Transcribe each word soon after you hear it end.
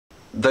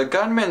The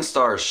Gunman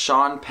stars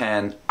Sean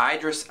Penn,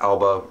 Idris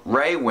Elba,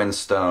 Ray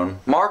Winstone,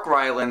 Mark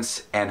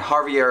Rylance, and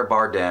Javier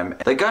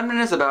Bardem. The Gunman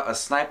is about a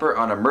sniper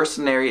on a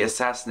mercenary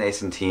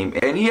assassination team,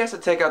 and he has to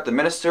take out the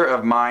Minister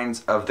of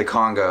Mines of the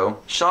Congo.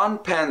 Sean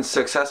Penn's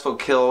successful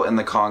kill in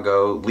the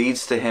Congo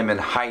leads to him in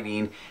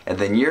hiding, and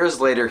then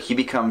years later he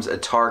becomes a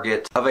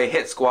target of a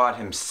hit squad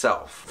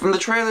himself. From the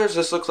trailers,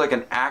 this looks like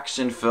an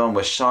action film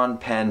with Sean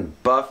Penn,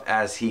 buff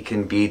as he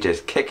can be,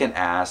 just kicking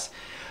ass.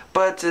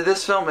 But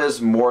this film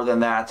is more than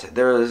that.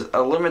 There is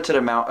a limited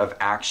amount of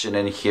action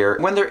in here.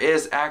 When there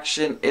is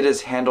action, it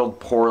is handled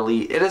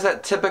poorly. It is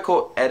that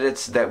typical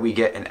edits that we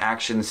get in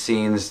action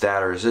scenes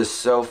that are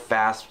just so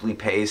fastly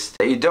paced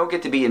that you don't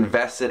get to be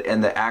invested in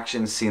the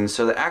action scenes.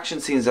 So the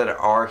action scenes that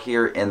are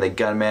here in The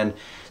Gunman,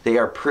 they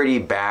are pretty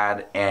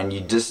bad and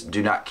you just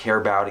do not care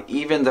about it.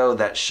 Even though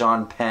that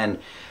Sean Penn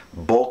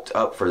bulked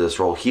up for this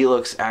role, he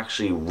looks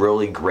actually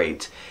really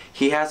great.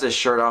 He has his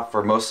shirt off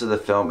for most of the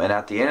film, and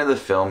at the end of the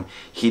film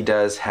he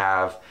does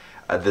have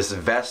this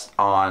vest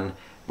on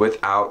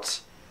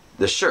without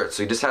the shirt.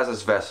 So he just has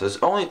this vest. So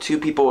there's only two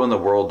people in the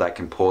world that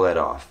can pull that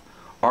off: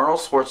 Arnold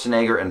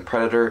Schwarzenegger in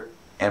Predator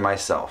and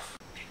myself.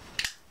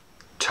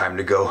 Time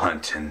to go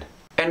hunting.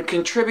 And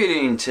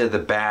contributing to the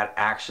bad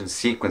action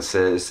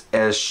sequences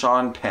is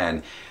Sean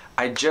Penn.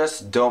 I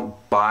just don't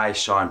buy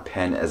Sean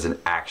Penn as an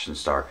action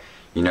star.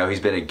 You know, he's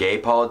been a gay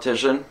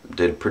politician,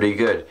 did pretty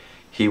good.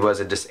 He was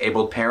a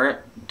disabled parent,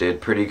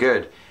 did pretty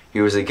good. He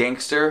was a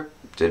gangster,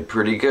 did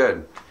pretty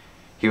good.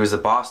 He was a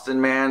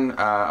Boston man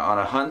on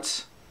a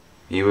hunt,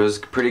 he was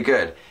pretty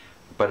good.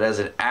 But as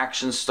an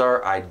action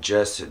star, I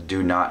just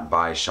do not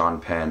buy Sean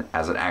Penn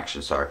as an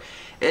action star.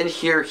 In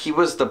here, he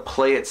was the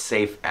play it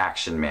safe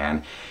action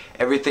man.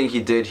 Everything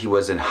he did, he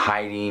was in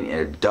hiding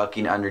and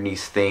ducking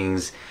underneath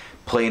things,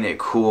 playing it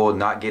cool,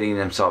 not getting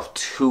himself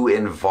too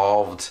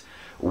involved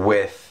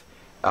with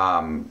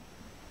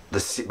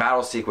the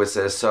battle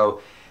sequences.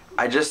 So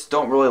I just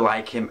don't really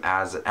like him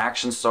as an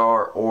action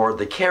star, or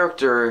the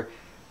character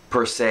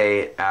per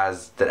se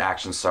as the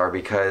action star,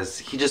 because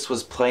he just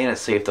was playing it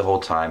safe the whole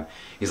time.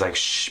 He's like,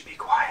 shh, be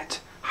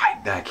quiet,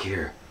 hide back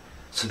here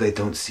so they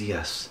don't see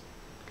us.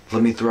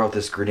 Let me throw out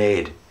this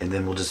grenade and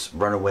then we'll just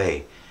run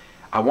away.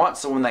 I want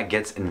someone that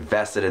gets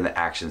invested in the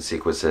action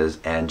sequences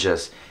and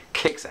just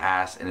kicks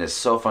ass and is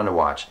so fun to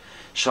watch.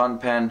 Sean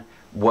Penn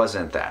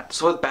wasn't that.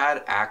 So with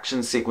bad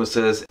action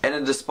sequences and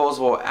a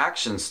disposable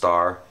action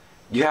star,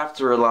 you have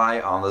to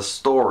rely on the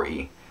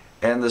story.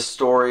 And the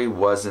story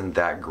wasn't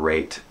that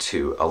great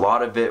too. A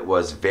lot of it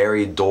was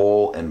very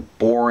dull and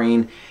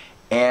boring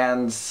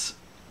and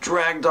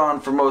dragged on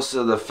for most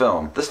of the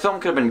film. This film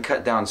could have been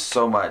cut down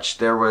so much.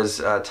 There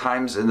was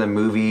times in the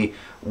movie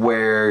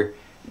where,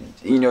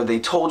 you know, they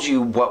told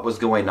you what was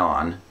going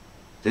on.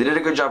 They did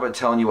a good job of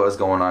telling you what was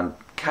going on,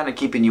 kind of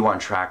keeping you on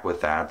track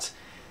with that,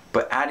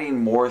 but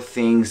adding more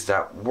things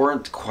that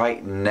weren't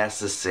quite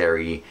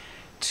necessary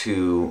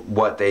to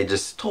what they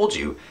just told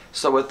you.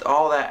 So with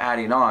all that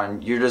adding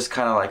on, you're just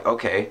kind of like,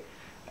 okay,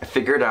 I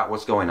figured out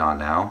what's going on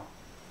now.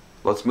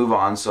 Let's move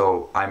on,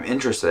 so I'm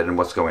interested in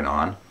what's going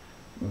on.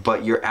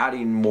 But you're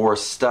adding more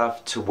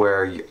stuff to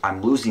where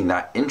I'm losing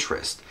that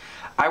interest.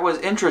 I was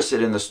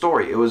interested in the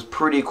story. It was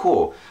pretty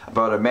cool,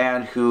 about a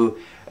man who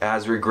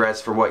has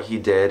regrets for what he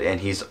did,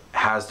 and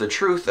has the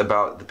truth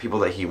about the people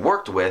that he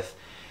worked with.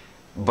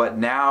 But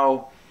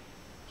now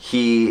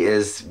he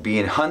is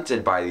being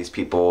hunted by these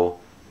people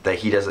that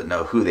he doesn't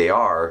know who they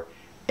are,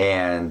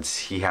 and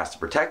he has to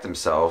protect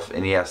himself,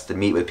 and he has to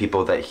meet with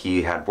people that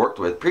he had worked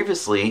with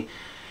previously.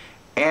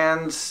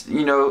 And,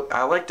 you know,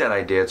 I like that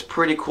idea. It's a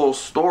pretty cool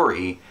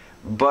story,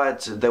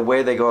 but the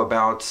way they go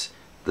about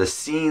the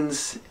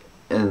scenes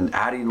and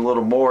adding a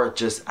little more,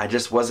 I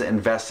just wasn't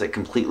invested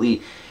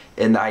completely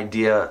in the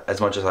idea as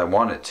much as I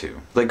wanted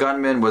to. The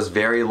Gunman was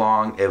very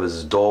long, it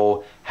was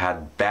dull,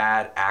 had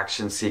bad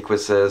action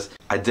sequences.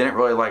 I didn't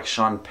really like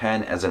Sean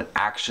Penn as an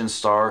action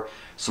star,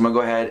 so I'm gonna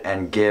go ahead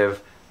and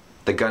give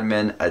The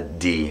Gunman a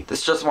D. This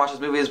is Justin Watches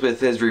Movies with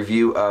his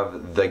review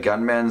of The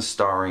Gunman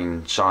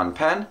starring Sean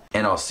Penn,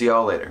 and I'll see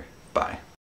y'all later. Bye.